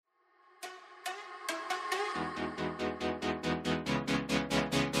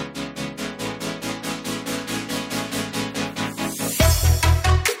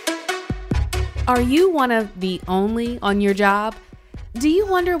Are you one of the only on your job? Do you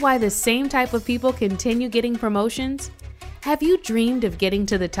wonder why the same type of people continue getting promotions? Have you dreamed of getting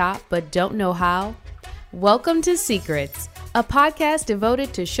to the top but don't know how? Welcome to Secrets, a podcast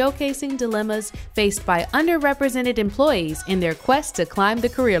devoted to showcasing dilemmas faced by underrepresented employees in their quest to climb the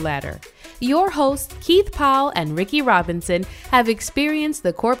career ladder. Your hosts, Keith Powell and Ricky Robinson, have experienced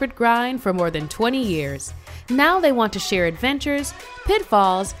the corporate grind for more than 20 years. Now they want to share adventures,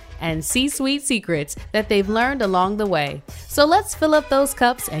 pitfalls, and C-suite secrets that they've learned along the way. So let's fill up those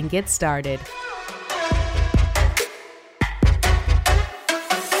cups and get started.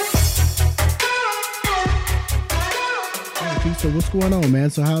 So what's going on, man?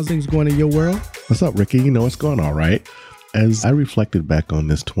 So how's things going in your world? What's up, Ricky? You know, it's going all right. As I reflected back on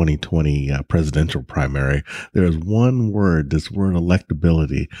this 2020 presidential primary, there is one word, this word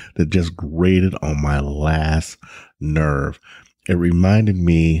electability, that just grated on my last nerve. It reminded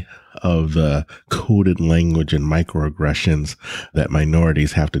me of the coded language and microaggressions that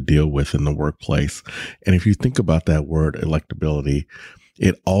minorities have to deal with in the workplace. And if you think about that word electability,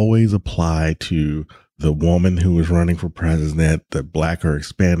 it always applied to the woman who was running for president, the Black or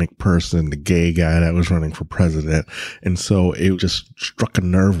Hispanic person, the gay guy that was running for president. And so it just struck a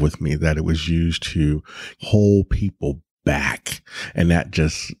nerve with me that it was used to hold people back. And that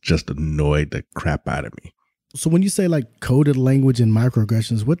just annoyed the crap out of me. So when you say like coded language and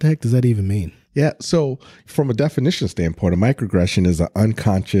microaggressions, what the heck does that even mean? Yeah. So from a definition standpoint, a microaggression is an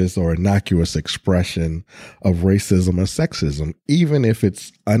unconscious or innocuous expression of racism or sexism, even if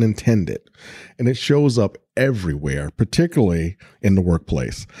it's unintended. And it shows up everywhere, particularly in the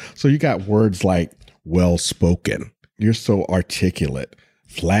workplace. So you got words like well-spoken, you're so articulate,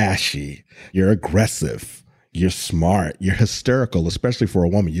 flashy, you're aggressive, you're smart, you're hysterical, especially for a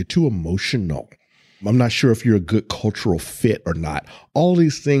woman, you're too emotional. I'm not sure if you're a good cultural fit or not. All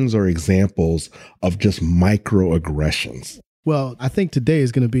these things are examples of just microaggressions. Well, I think today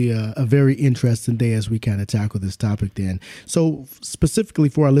is going to be a very interesting day as we kind of tackle this topic then. So specifically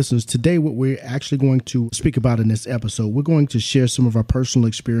for our listeners, today what we're actually going to speak about in this episode, we're going to share some of our personal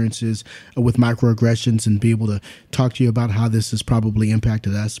experiences with microaggressions and be able to talk to you about how this has probably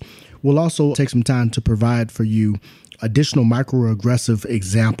impacted us. We'll also take some time to provide for you additional microaggressive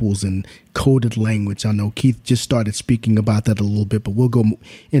examples and coded language. I know Keith just started speaking about that a little bit, but we'll go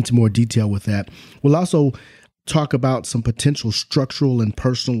into more detail with that. We'll also talk about some potential structural and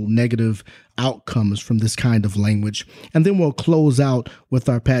personal negative outcomes from this kind of language. And then we'll close out with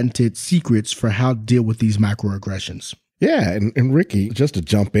our patented secrets for how to deal with these microaggressions. Yeah. And Ricky, just to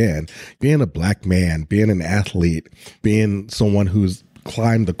jump in, being a Black man, being an athlete, being someone who's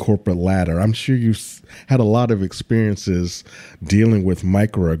climbed the corporate ladder, I'm sure you've had a lot of experiences dealing with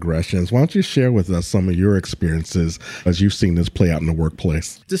microaggressions. Why don't you share with us some of your experiences as you've seen this play out in the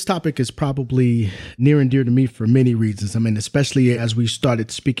workplace? This topic is probably near and dear to me for many reasons. I mean, especially as we started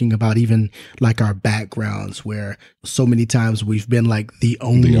speaking about even like our backgrounds, where so many times we've been like the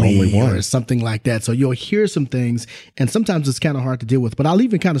only one or something like that. So you'll hear some things, and sometimes it's kind of hard to deal with. But I'll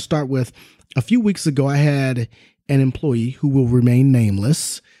even kind of start with a few weeks ago, I had an employee who will remain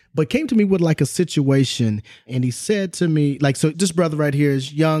nameless, but came to me with like a situation. And he said to me, like, so this brother right here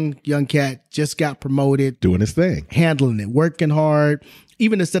is young cat, just got promoted. Doing his thing. Handling it, working hard.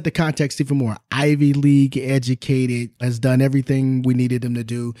 Even to set the context even more, Ivy League educated, has done everything we needed him to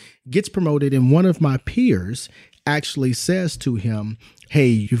do, gets promoted. And one of my peers actually says to him, hey,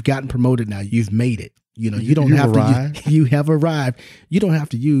 you've gotten promoted now. You've made it. You know, you don't have to, you have arrived. You don't have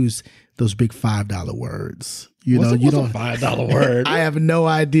to use those big $5 words. You know, you don't $5 word. I have no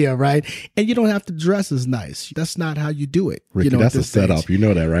idea, right? And you don't have to dress as nice. That's not how you do it. Ricky, you know, that's a setup. You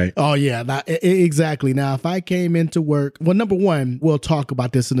know that, right? Oh yeah, exactly. Now, if I came into work, well, number one, we'll talk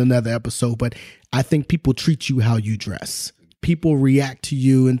about this in another episode, but I think people treat you how you dress. People react to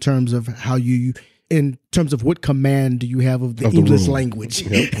you in terms of how you, in terms of what command do you have of the English language.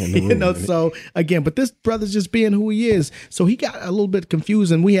 Yep, you know, so again, but this brother's just being who he is. So he got a little bit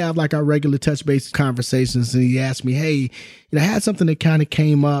confused, and we have like our regular touch base conversations. And he asked me, hey, I had something that kind of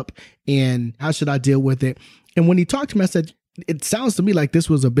came up, and how should I deal with it? And when he talked to me, I said, it sounds to me like this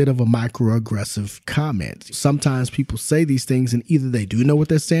was a bit of a microaggressive comment. Sometimes people say these things and either they do know what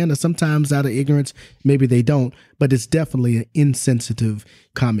they're saying, or sometimes out of ignorance, maybe they don't, but it's definitely an insensitive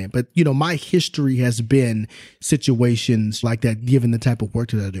comment. But, you know, my history has been situations like that, given the type of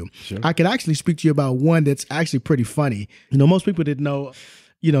work that I do. Sure. I could actually speak to you about one that's actually pretty funny. You know, most people didn't know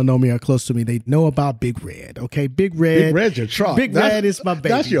know me or close to me, they know about Big Red. Okay, Big Red. Big Red's your truck. Big Red is my baby.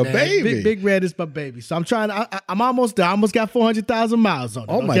 That's your man. baby. Big Red is my baby. So I'm trying. I'm almost there. I almost got 400,000 miles on it.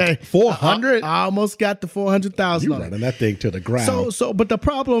 Oh my, okay? 400? I almost got the 400,000 You on running it. that thing to the ground. So, but the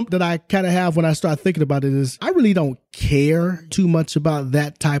problem that I kind of have when I start thinking about it is I really don't care too much about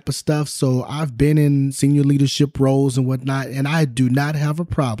that type of stuff. So I've been in senior leadership roles and whatnot, and I do not have a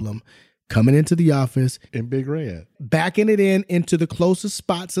problem coming into the office in Big Red, backing it into the closest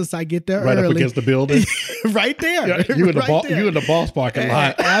spot since I get there right early. up against the building. Right there. Yeah, you in the boss parking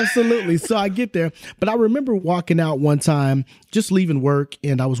lot. Absolutely. So I get there. But I remember walking out one time, just leaving work,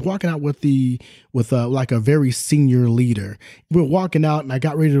 and I was walking out with like a very senior leader. We were walking out, and I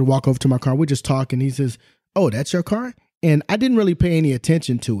got ready to walk over to my car. We're just talking. He says, "Oh, that's your car?" And I didn't really pay any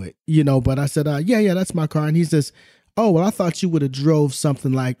attention to it, but I said, yeah, that's my car. And he says, "Oh, well, I thought you would have drove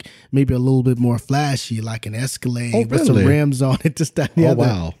something like maybe a little bit more flashy, like an Escalade with some rims on it, just that the other."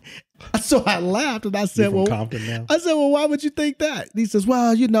 Wow. So I laughed and I said, "Well, Compton now? why would you think that?" And he says,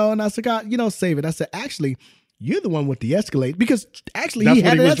 "Well, and I said, "God, save it." I said, "Actually, you're the one with the Escalade," because actually he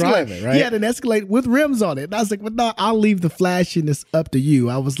had an Escalade. Driving, right? He had an Escalade with rims on it. And I was like, "Well, no, I'll leave the flashiness up to you."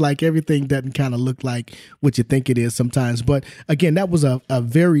 I was like, everything doesn't kind of look like what you think it is sometimes. But again, that was a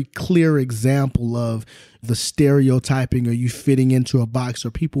very clear example of the stereotyping, or you fitting into a box,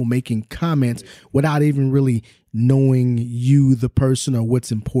 or people making comments without even really knowing you, the person, or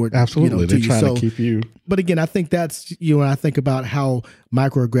what's important. Absolutely. They're trying to keep you. But again, I think that's, when I think about how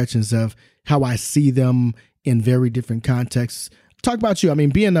microaggressions how I see them in very different contexts. Talk about you. I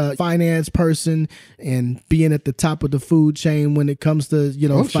mean, being a finance person and being at the top of the food chain when it comes to,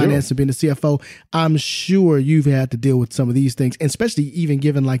 finance, sure, and being a CFO, I'm sure you've had to deal with some of these things, and especially even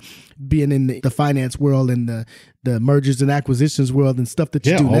given like being in the finance world and the mergers and acquisitions world and stuff that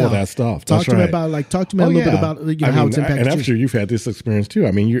you do now. Yeah, all of that stuff. Talk to me a little bit about how it's impacted you. And I'm sure you've had this experience too.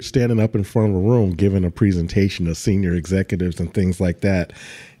 I mean, you're standing up in front of a room giving a presentation to senior executives and things like that.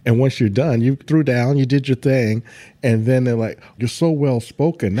 And once you're done, you threw down, you did your thing, and then they're like, "You're so well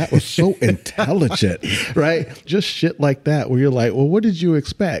spoken. That was so intelligent," right? Just shit like that, where you're like, "Well, what did you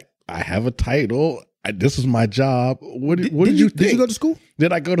expect? I have a title. This is my job. What did you think? Did you go to school?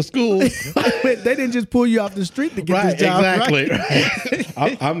 Did I go to school?" They didn't just pull you off the street to get this job. Exactly.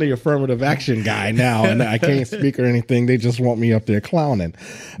 Right? I'm the affirmative action guy now, and I can't speak or anything. They just want me up there clowning.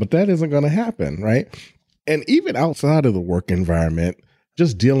 But that isn't going to happen, right? And even outside of the work environment,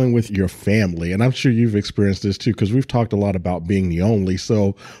 just dealing with your family. And I'm sure you've experienced this too, because we've talked a lot about being the only.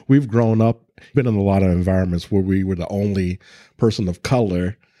 So we've grown up, been in a lot of environments where we were the only person of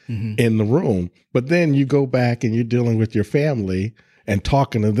color in the room. But then you go back and you're dealing with your family and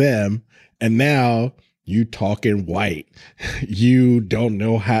talking to them. And now you talking white. You don't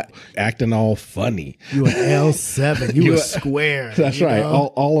know how, acting all funny. You an L7. You a square. That's right.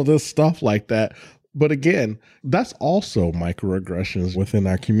 All of this stuff like that. But again, that's also microaggressions within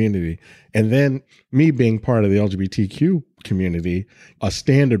our community. And then me being part of the LGBTQ community, a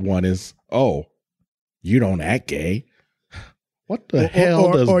standard one is, "Oh, you don't act gay." What the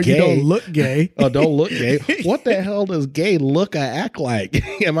hell does or gay? You don't look gay. Or don't look gay. What the hell does gay look or act like?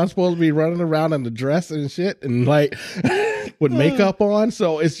 Am I supposed to be running around in the dress and shit and like with makeup on?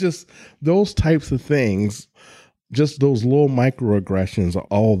 So it's just those types of things, just those little microaggressions are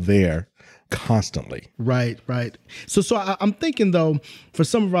all there constantly. Right. So I'm thinking though, for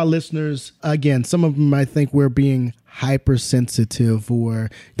some of our listeners, again, some of them might think we're being hypersensitive or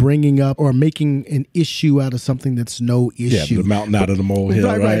bringing up or making an issue out of something that's no issue. Yeah, the mountain out of the molehill.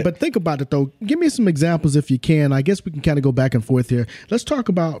 Right. But think about it though. Give me some examples if you can. I guess we can kind of go back and forth here. Let's talk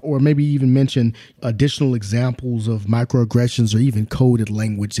about, or maybe even mention additional examples of microaggressions or even coded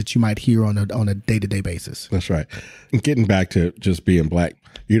language that you might hear on a day-to-day basis. That's right. And getting back to just being black,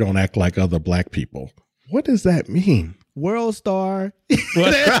 you don't act like other black people. What does that mean? World Star.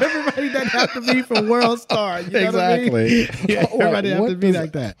 Everybody doesn't have to be from World Star. You know exactly. What I mean? Yeah, everybody have to be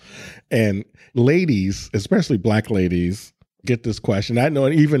like that. And ladies, especially black ladies, get this question. I know,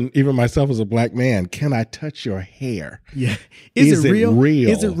 even myself as a black man, can I touch your hair? Yeah. Is it real?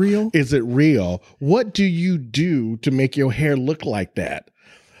 Is it real? Is it real? What do you do to make your hair look like that?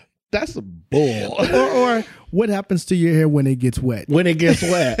 That's a bull. or what happens to your hair when it gets wet? When it gets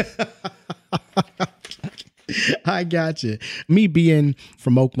wet. I got you. Me being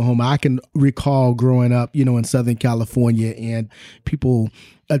from Oklahoma, I can recall growing up, in Southern California, and people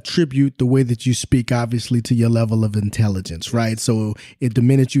attribute the way that you speak, obviously, to your level of intelligence, right? So the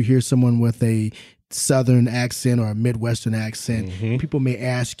minute you hear someone with a Southern accent or a Midwestern accent, people may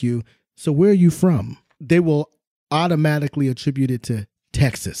ask you, "So where are you from?" They will automatically attribute it to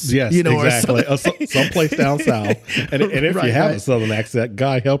Texas. Yes, exactly. Someplace down south. And if Right, you have right. a Southern accent,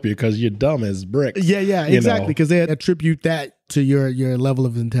 God help you because you're dumb as bricks. Yeah, you exactly. know. Because they attribute that to your level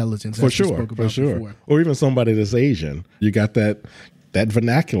of intelligence. For as we sure, spoke for about sure. before. Or even somebody that's Asian. You got that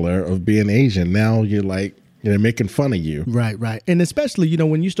vernacular of being Asian. Now you're like, they're making fun of you. Right. And especially,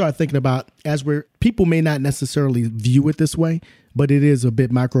 when you start thinking about, people may not necessarily view it this way, but it is a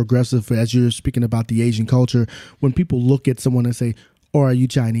bit microaggressive as you're speaking about the Asian culture. When people look at someone and say, or are you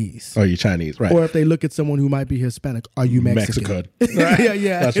Chinese? Are you Chinese? Right. Or if they look at someone who might be Hispanic, are you Mexican? Right.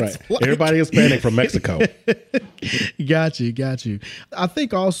 Yeah. That's right. Like, Everybody Hispanic from Mexico. Got you. I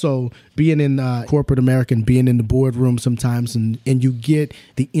think also being in corporate America and being in the boardroom sometimes and you get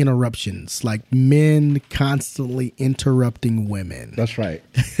the interruptions, like men constantly interrupting women. That's right.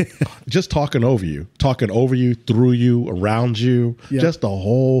 Just talking over you, through you, around you, just the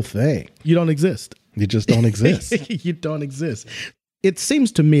whole thing. You don't exist. You just don't exist. You don't exist. It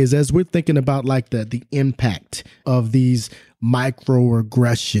seems to me as we're thinking about like the impact of these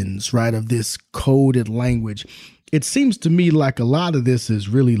microaggressions, right, of this coded language, it seems to me like a lot of this is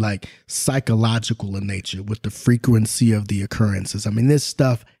really like psychological in nature with the frequency of the occurrences. I mean, this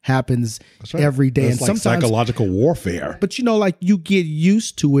stuff happens every day. It's and like sometimes psychological warfare. But like you get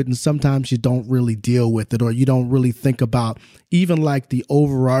used to it and sometimes you don't really deal with it or you don't really think about even like the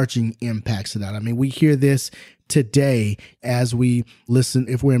overarching impacts of that. I mean, we hear this today as we listen,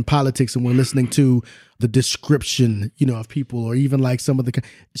 if we're in politics and we're listening to the description, of people or even like some of the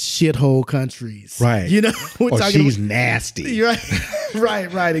shithole countries. Right. We're or talking she's nasty.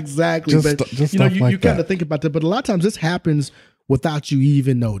 Right, exactly. Just stuff like you kind that. of think about that. But a lot of times this happens without you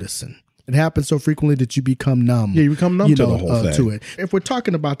even noticing. It happens so frequently that you become numb. Yeah, you become numb to the whole thing. To it. If we're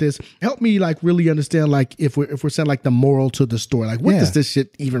talking about this, help me like really understand like if we're saying like the moral to the story. Like what does this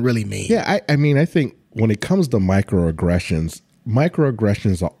shit even really mean? Yeah, I mean, I think when it comes to microaggressions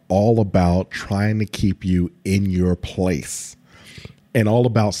are all about trying to keep you in your place and all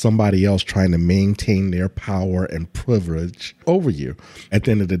about somebody else trying to maintain their power and privilege over you at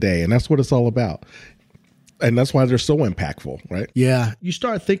the end of the day. And that's what it's all about. And that's why they're so impactful, right? Yeah. You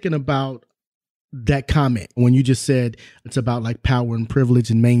start thinking about that comment when you just said it's about like power and privilege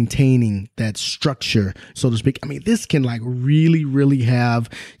and maintaining that structure, so to speak. I mean, this can like really, really have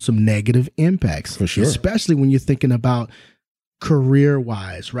some negative impacts. For sure. Especially when you're thinking about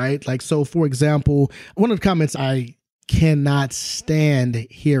career-wise, right? Like, so for example, one of the comments I cannot stand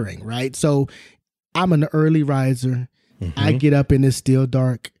hearing, right? So I'm an early riser. I get up and it's still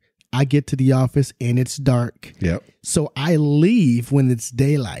dark. I get to the office and it's dark. Yep. So I leave when it's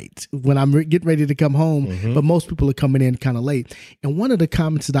daylight, when I'm getting ready to come home, but most people are coming in kind of late. And one of the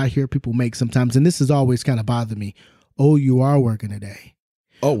comments that I hear people make sometimes, and this has always kind of bothered me, oh, you are working today.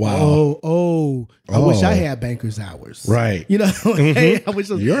 Oh, wow. I wish I had banker's hours. Right. Hey, I wish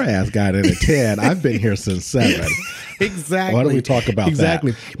Your ass got in at 10. I've been here since 7. Exactly. Why don't we talk about that?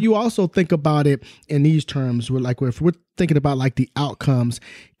 Exactly. You also think about it in these terms where like if we're thinking about like the outcomes,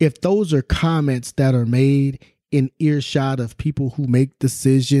 if those are comments that are made in earshot of people who make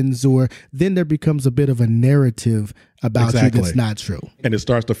decisions, or then there becomes a bit of a narrative about you that's not true. And it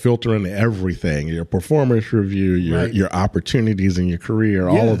starts to filter into everything, your performance review, your opportunities in your career,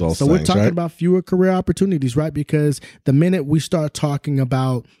 all of those things. So we're talking about fewer career opportunities, right? Because the minute we start talking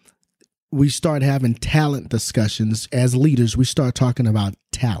about, we start having talent discussions as leaders, we start talking about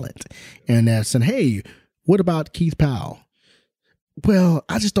talent and saying, hey, what about Keith Powell? Well,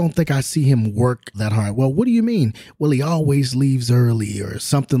 I just don't think I see him work that hard. Well, what do you mean? Well, he always leaves early or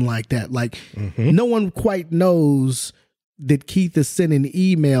something like that. Like no one quite knows that Keith is sending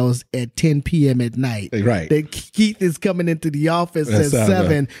emails at 10 p.m. at night. Right. That Keith is coming into the office at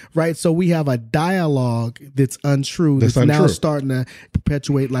 7. Right. So we have a dialogue that's untrue. That's now starting to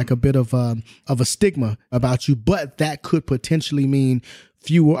perpetuate like a bit of a stigma about you. But that could potentially mean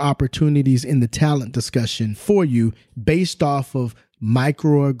fewer opportunities in the talent discussion for you based off of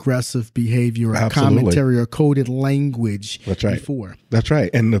microaggressive behavior or commentary or coded language. That's right. Before. That's right.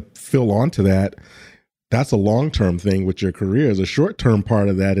 And to fill on to that, that's a long-term thing with your career. A short-term part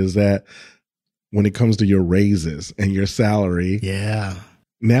of that is that when it comes to your raises and your salary,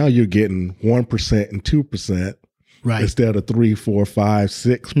 now you're getting 1% and 2%, right, instead of 3, 4, 5,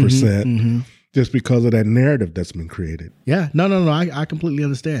 6%. Just because of that narrative that's been created. Yeah, no. I completely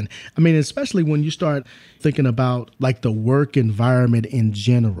understand. I mean, especially when you start thinking about like the work environment in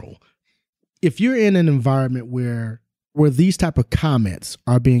general. If you're in an environment where these type of comments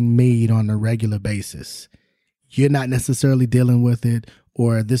are being made on a regular basis, you're not necessarily dealing with it,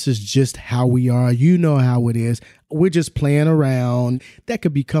 or this is just how we are. You know how it is. we're just playing around, that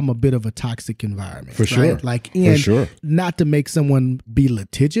could become a bit of a toxic environment. For sure. Right? Like, and For sure. not to make someone be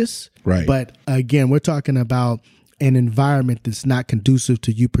litigious, Right. but again, we're talking about an environment that's not conducive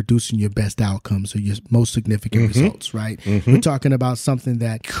to you producing your best outcomes or your most significant results, right? We're talking about something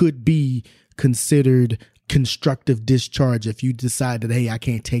that could be considered constructive discharge if you decide that, hey, I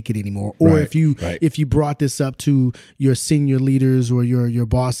can't take it anymore, or Right, if you brought this up to your senior leaders or your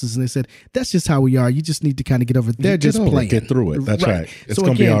bosses and they said, that's just how we are, you just need to kind of get over it. They're just playing, get through it. That's right. It's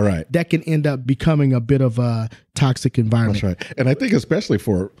going to be all right. That can end up becoming a bit of a toxic environment. That's right. And I think especially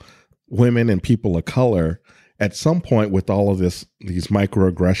for women and people of color, at some point with all of these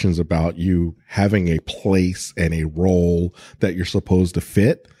microaggressions about you having a place and a role that you're supposed to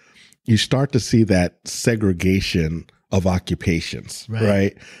fit, you start to see that segregation of occupations,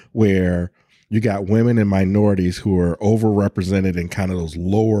 right? Where you got women and minorities who are overrepresented in kind of those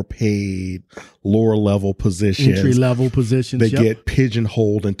lower paid, lower level positions. Entry level positions. They get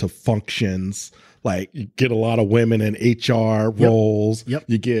pigeonholed into functions. Like you get a lot of women in HR roles.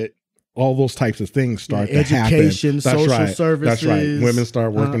 You get all those types of things start to happen. Education, social services. That's right. Women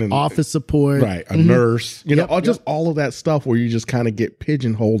start working in office support. Right. A nurse. You know, all of that stuff where you just kind of get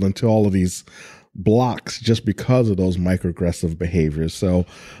pigeonholed into all of these blocks just because of those microaggressive behaviors. So,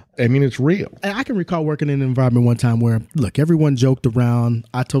 I mean, it's real. And I can recall working in an environment one time where, look, everyone joked around.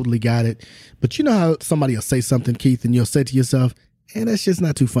 I totally got it. But you know how somebody will say something, Keith, and you'll say to yourself, and that's just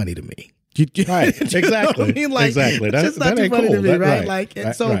not too funny to me. Right, exactly. I mean? Like, exactly. That's not too funny to me, right? Like,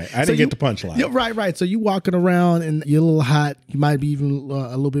 right, so right. I didn't get the punchline. Yeah, right. So you walking around and you're a little hot. You might be even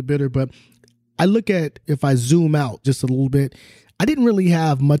a little bit bitter. But I look at, if I zoom out just a little bit, I didn't really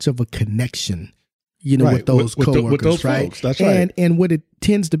have much of a connection, with those coworkers, with those right? folks. That's right. And what it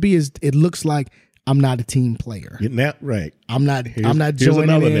tends to be is it looks like I'm not a team player. Right. I'm not Here's joining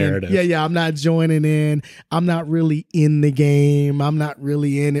another in. narrative. Yeah. I'm not joining in. I'm not really in the game. I'm not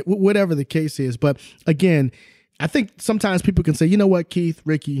really in it. Whatever the case is. But again, I think sometimes people can say, you know what, Keith,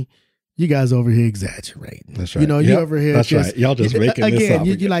 Ricky, you guys over here exaggerating. That's right. You over here. That's right. Y'all just making this up.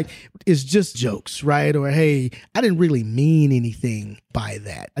 You're like, it's just jokes, right? Or, hey, I didn't really mean anything by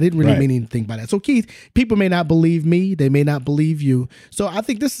that. I didn't really mean anything by that. So, Keith, people may not believe me. They may not believe you. So I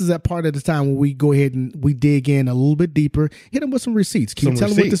think this is that part of the time where we go ahead and we dig in a little bit deeper, hit them with some receipts. Keith, tell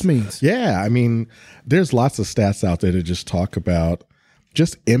them what this means. Yeah. I mean, there's lots of stats out there that just talk about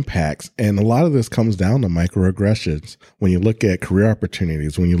just impacts. And a lot of this comes down to microaggressions. When you look at career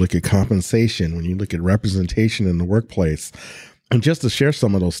opportunities, when you look at compensation, when you look at representation in the workplace, and just to share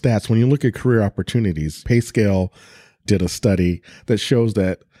some of those stats, when you look at career opportunities, PayScale did a study that shows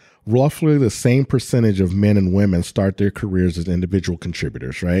that roughly the same percentage of men and women start their careers as individual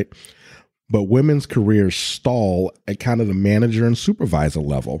contributors, right? But women's careers stall at kind of the manager and supervisor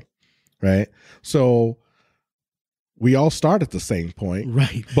level, right? So we all start at the same point.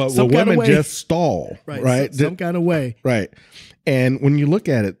 Right. But women just stall. Right. Some kind of way. Right. And when you look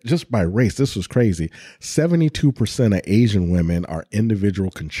at it just by race, this was crazy. 72% of Asian women are individual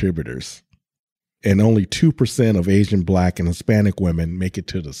contributors. And only 2% of Asian, Black, and Hispanic women make it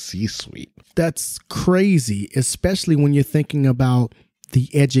to the C-suite. That's crazy, especially when you're thinking about the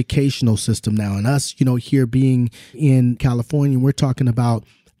educational system now. And us, here being in California, we're talking about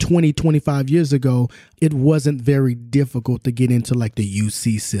 20, 25 years ago, it wasn't very difficult to get into like the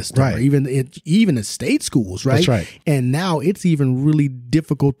UC system, or even the state schools, right? That's right. And now it's even really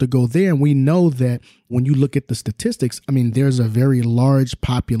difficult to go there. And we know that when you look at the statistics, I mean, there's a very large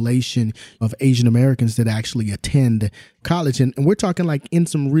population of Asian Americans that actually attend college. And we're talking like in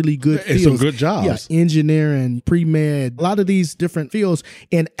some really good fields. Some good jobs. Yeah, engineering, pre-med, a lot of these different fields.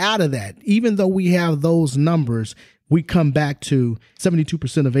 And out of that, even though we have those numbers, we come back to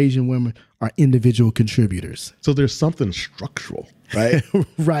 72% of Asian women are individual contributors. So there's something structural, right?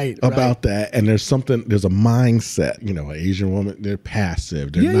 right. About that. And there's a mindset, an Asian woman, they're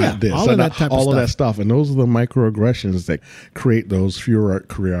passive. They're not this. All of that type of stuff. All of that stuff. And those are the microaggressions that create those fewer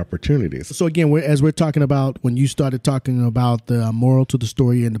career opportunities. So again, as we're talking about, when you started talking about the moral to the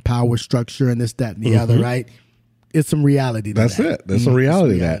story and the power structure and this, that, and the other, right? It's some reality to That's that. it. There's some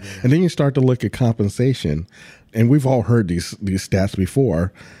reality to that. And then you start to look at compensation. And we've all heard these stats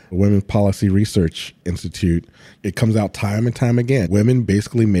before. The Women's Policy Research Institute, it comes out time and time again. Women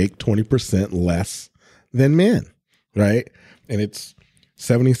basically make 20% less than men, right? And it's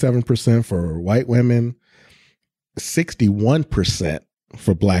 77% for white women, 61%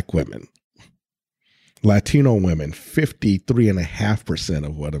 for Black women. Latino women, 53.5%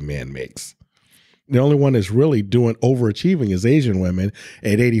 of what a man makes. The only one that's really doing overachieving is Asian women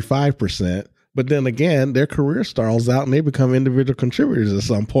at 85%. But then again, their career stalls out and they become individual contributors at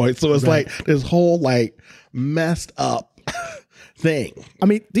some point. So it's like this whole like messed up thing. I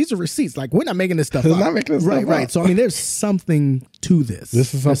mean, these are receipts. Like, we're not making this stuff We're up. not making this stuff Right. up. So I mean, there's something to this. There's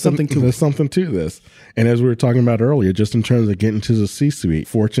something to this. And as we were talking about earlier, just in terms of getting to the C-suite,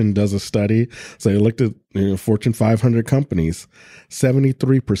 Fortune does a study. So they looked at Fortune 500 companies.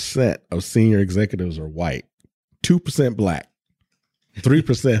 73% of senior executives are white, 2% black,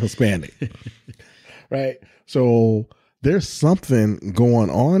 3% Hispanic. Right. So there's something going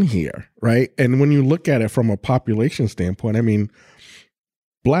on here. Right. And when you look at it from a population standpoint, I mean,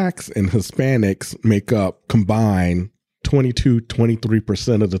 blacks and Hispanics make up combined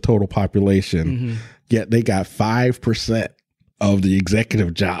 23% of the total population, yet they got 5% of the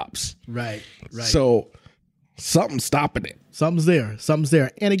executive jobs. Right. So something's stopping it. Something's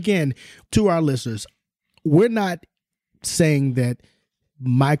there. And again, to our listeners, we're not saying that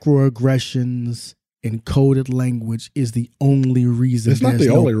microaggressions and coded language is the only reason It's not the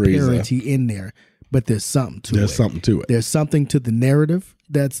only reason. parity in there, but there's something to it. There's something to it. There's something to the narrative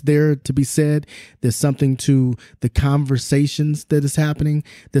that's there to be said. There's something to the conversations that is happening.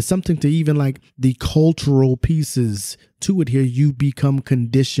 There's something to even like the cultural pieces to it here. You become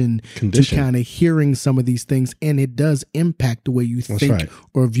conditioned. To kind of hearing some of these things, and it does impact the way you think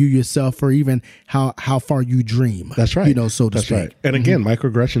or view yourself, or even how far you dream. That's right. So to speak. Right. And again,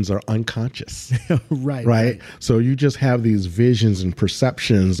 microaggressions are unconscious. Right. So you just have these visions and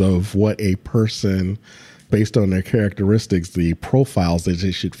perceptions of what a person, based on their characteristics, the profiles that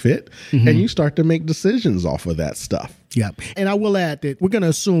they should fit, and you start to make decisions off of that stuff. Yeah. And I will add that we're going to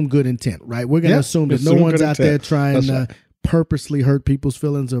assume good intent, right? We're going to assume that no one's out there trying to purposely hurt people's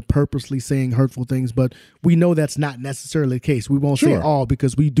feelings or purposely saying hurtful things, but we know that's not necessarily the case. We won't say all,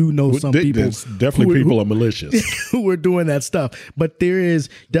 because we do know some people. There's definitely people are malicious who are doing that stuff, but there is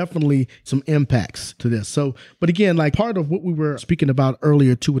definitely some impacts to this. So, but again, like part of what we were speaking about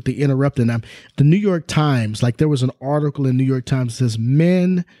earlier too with the interrupting, the New York Times, like there was an article in New York Times that says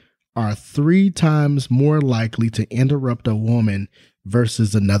men are 3 times more likely to interrupt a woman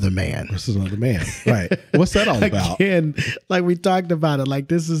versus another man. Right. What's that all about? Again, like we talked about it, like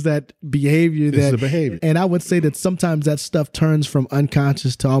this is that behavior. This is the behavior. And I would say that sometimes that stuff turns from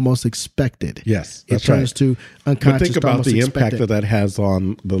unconscious to almost expected. Yes, it turns to unconscious. But think about the impact impact that has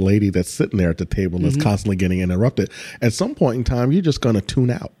on the lady that's sitting there at the table that's constantly getting interrupted. At some point in time, you're just going to tune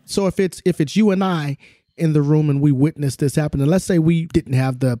out. So if it's you and I in the room and we witnessed this happen, and let's say we didn't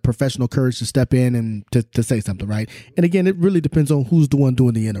have the professional courage to step in and to say something, right? And again, it really depends on who's the one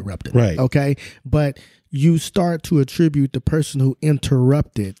doing the interrupting, right? Okay, but you start to attribute the person who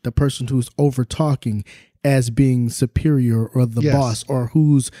interrupted, the person who's over talking, as being superior or the boss, or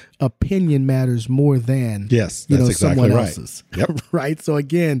whose opinion matters more than someone else's. Yep. Right. So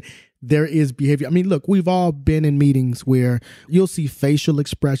again, there is behavior. I mean, look, we've all been in meetings where you'll see facial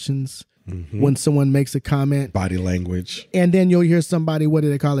expressions when someone makes a comment, body language, and then you'll hear somebody, what do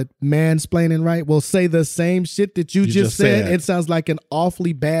they call it, mansplaining, right? Will say the same shit that you just said. It sounds like an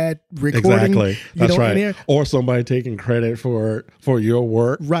awfully bad recording. Exactly. That's right. Or somebody taking credit for your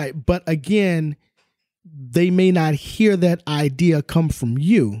work. Right. But again, they may not hear that idea come from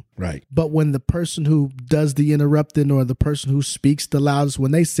you. Right. But when the person who does the interrupting or the person who speaks the loudest,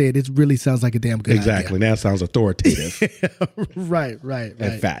 when they say it, it really sounds like a damn good idea. Exactly. That sounds authoritative. Right.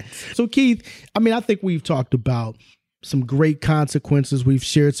 In fact. So Keith, I mean, I think we've talked about some great consequences. We've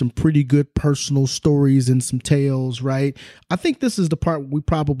shared some pretty good personal stories and some tales, right? I think this is the part we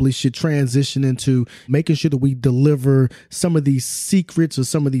probably should transition into, making sure that we deliver some of these secrets or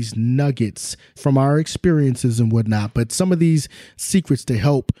some of these nuggets from our experiences and whatnot, but some of these secrets to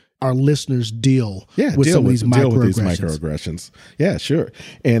help our listeners deal with some of these microaggressions. Yeah, sure.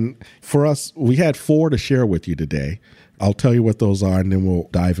 And for us, we had 4 to share with you today. I'll tell you what those are, and then we'll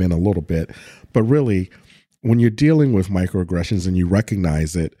dive in a little bit. But really, when you're dealing with microaggressions and you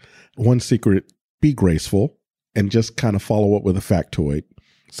recognize it, one secret, be graceful and just kind of follow up with a factoid.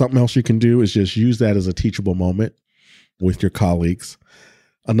 Something else you can do is just use that as a teachable moment with your colleagues.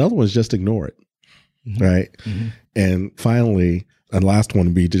 Another one is just ignore it, right? And finally, and last one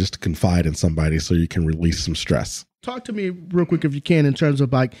would be just to confide in somebody so you can release some stress. Talk to me real quick, if you can, in terms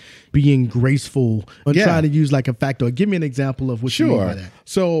of like being graceful and trying to use like a factoid. Give me an example of what you mean by that.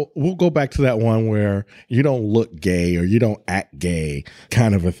 So we'll go back to that one where you don't look gay or you don't act gay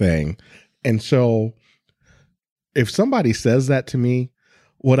kind of a thing. And so if somebody says that to me,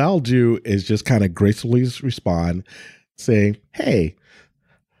 what I'll do is just kind of gracefully respond, saying, hey,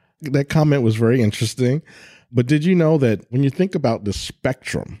 that comment was very interesting. But did you know that when you think about the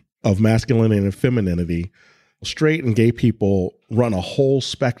spectrum of masculinity and femininity, straight and gay people run a whole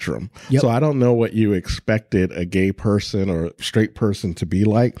spectrum. Yep. So I don't know what you expected a gay person or straight person to be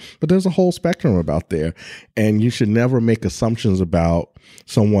like, but there's a whole spectrum about there. And you should never make assumptions about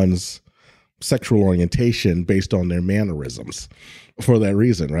someone's sexual orientation based on their mannerisms for that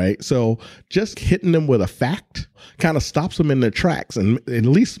reason, right? So just hitting them with a fact kind of stops them in their tracks and at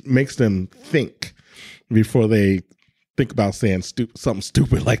least makes them think before they think about saying something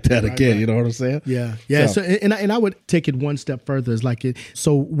stupid like that again. Right. You know what I'm saying? Yeah. Yeah. So and I would take it one step further. It's like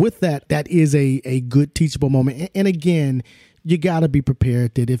so with that is a good teachable moment. And again, you got to be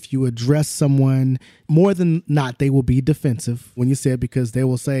prepared that if you address someone, more than not, they will be defensive when you say it, because they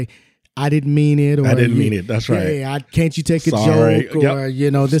will say, I didn't mean it. Or I didn't mean it. That's right. Hey, can't you take a joke? Or,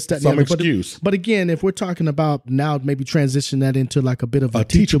 this, that, some excuse. But again, if we're talking about now maybe transition that into like a bit of a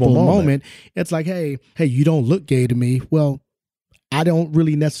teachable moment, it's like, hey, you don't look gay to me. Well, I don't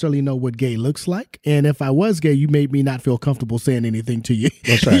really necessarily know what gay looks like. And if I was gay, you made me not feel comfortable saying anything to you.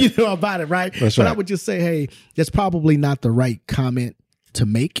 That's right. About it, right? That's but right. I would just say, hey, that's probably not the right comment to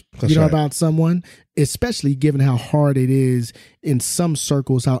make, about someone, especially given how hard it is in some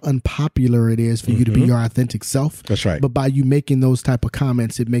circles, how unpopular it is for you to be your authentic self. That's right. But by you making those type of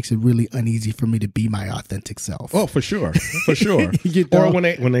comments, it makes it really uneasy for me to be my authentic self. Oh, for sure. For sure. Or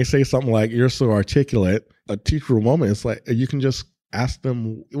when they say something like, you're so articulate, a teachable moment, it's like, you can just ask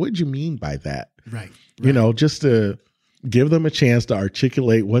them, what did you mean by that? Right. Just to give them a chance to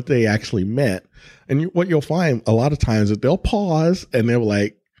articulate what they actually meant. And what you'll find a lot of times is they'll pause and they're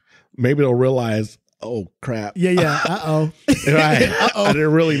like, maybe they'll realize, oh, crap. Yeah. Uh-oh. Right. Uh-oh. I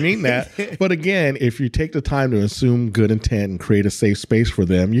didn't really mean that. But again, if you take the time to assume good intent and create a safe space for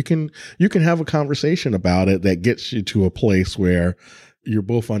them, you can have a conversation about it that gets you to a place where you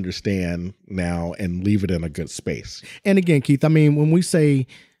both understand now and leave it in a good space. And again, Keith, I mean, when we say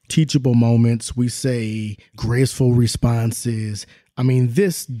teachable moments, we say graceful responses. I mean,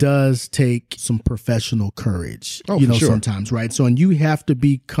 this does take some professional courage, sure. Sometimes, right? So, and you have to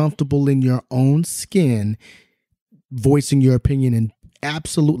be comfortable in your own skin, voicing your opinion and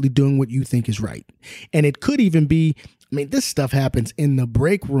absolutely doing what you think is right. And it could even be, I mean, this stuff happens in the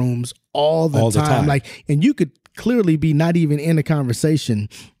break rooms all the time. Like, and you could clearly be not even in a conversation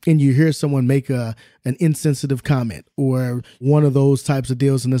and you hear someone make an insensitive comment or one of those types of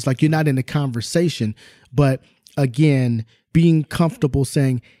deals. And it's like, you're not in a conversation, but again, being comfortable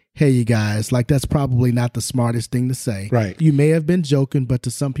saying, hey, you guys, like that's probably not the smartest thing to say. Right. You may have been joking, but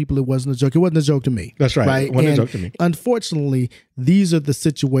to some people it wasn't a joke. It wasn't a joke to me. That's right. It wasn't a joke to me. Unfortunately, these are the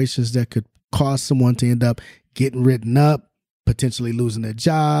situations that could cause someone to end up getting written up, potentially losing their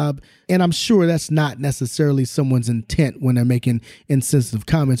job. And I'm sure that's not necessarily someone's intent when they're making insensitive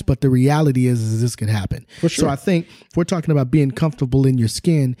comments, but the reality is this could happen. For sure. So I think if we're talking about being comfortable in your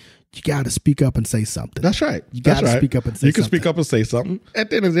skin, you got to speak up and say something. That's right. You got to speak up and say something. You can speak up and say something. At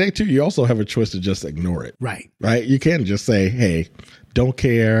the end of the day, too, you also have a choice to just ignore it. Right. Right? You can just say, hey, don't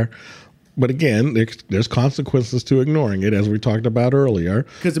care. But again, there's consequences to ignoring it, as we talked about earlier.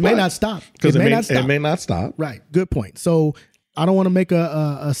 Because it may not stop. It may not stop. Right. Good point. So I don't want to make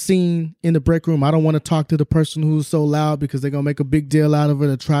a scene in the break room. I don't want to talk to the person who's so loud because they're going to make a big deal out of it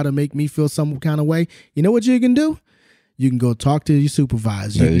or try to make me feel some kind of way. You know what you can do? You can go talk to your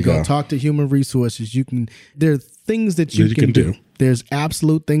supervisor. You can go talk to human resources. There are things that you can do. There's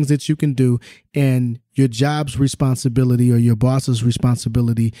absolute things that you can do. And your job's responsibility or your boss's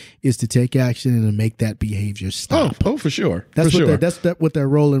responsibility is to take action and to make that behavior stop. Oh, for sure. That's what their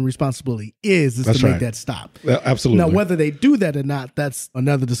role and responsibility is to make that stop. Absolutely. Now, whether they do that or not, that's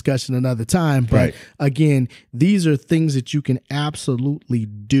another discussion, another time. But again, these are things that you can absolutely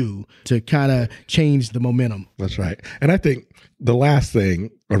do to kind of change the momentum. That's right. And I think the last thing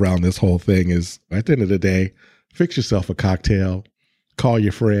around this whole thing is, at the end of the day, fix yourself a cocktail, call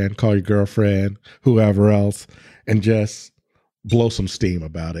your friend, call your girlfriend, whoever else, and just blow some steam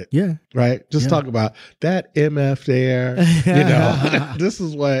about it. Yeah. Right? Just talk about that MF there. This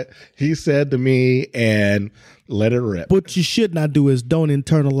is what he said to me, and let it rip. What you should not do is don't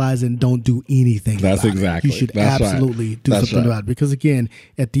internalize and don't do anything. That's exactly. You should absolutely do something about it. Because again,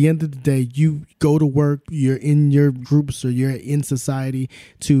 at the end of the day, you go to work, you're in your groups or you're in society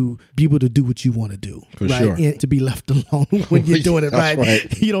to be able to do what you want to do. For sure. And to be left alone when you're doing it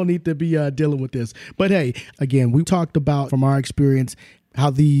right. You don't need to be dealing with this. But hey, again, we talked about from our experience how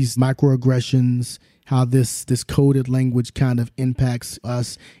these microaggressions, how this coded language kind of impacts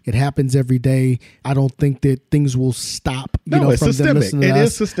us. It happens every day. I don't think that things will stop, it's from systemic. them listening to us. It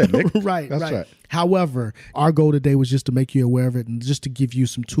is systemic. Right. That's right. However, our goal today was just to make you aware of it and just to give you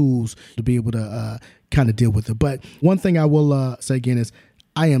some tools to be able to kind of deal with it. But one thing I will say again is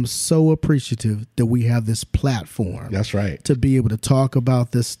I am so appreciative that we have this platform. That's right. To be able to talk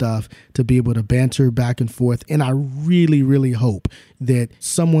about this stuff, to be able to banter back and forth. And I really, really hope that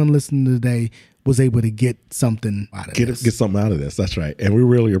someone listening today was able to get something out of this. Get something out of this. That's right. And we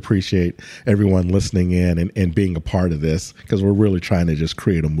really appreciate everyone listening in and being a part of this, because we're really trying to just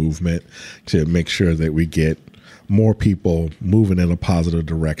create a movement to make sure that we get more people moving in a positive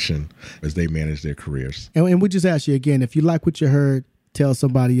direction as they manage their careers. And we just ask you again, if you like what you heard, tell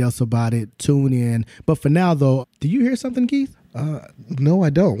somebody else about it, tune in. But for now, though, do you hear something, Keith? No,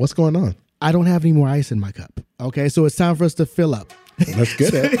 I don't. What's going on? I don't have any more ice in my cup. Okay, so it's time for us to fill up. Let's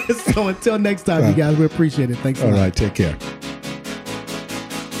get it. So until next time, you guys, we appreciate it. Thanks a lot. All right, take care.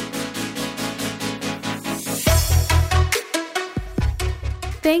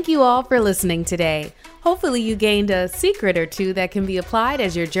 Thank you all for listening today. Hopefully you gained a secret or two that can be applied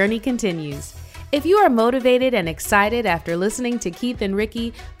as your journey continues. If you are motivated and excited after listening to Keith and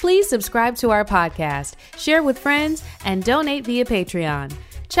Ricky, please subscribe to our podcast, share with friends, and donate via Patreon.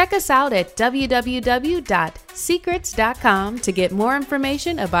 Check us out at www.secrets.com to get more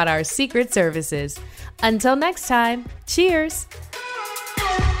information about our secret services. Until next time, cheers!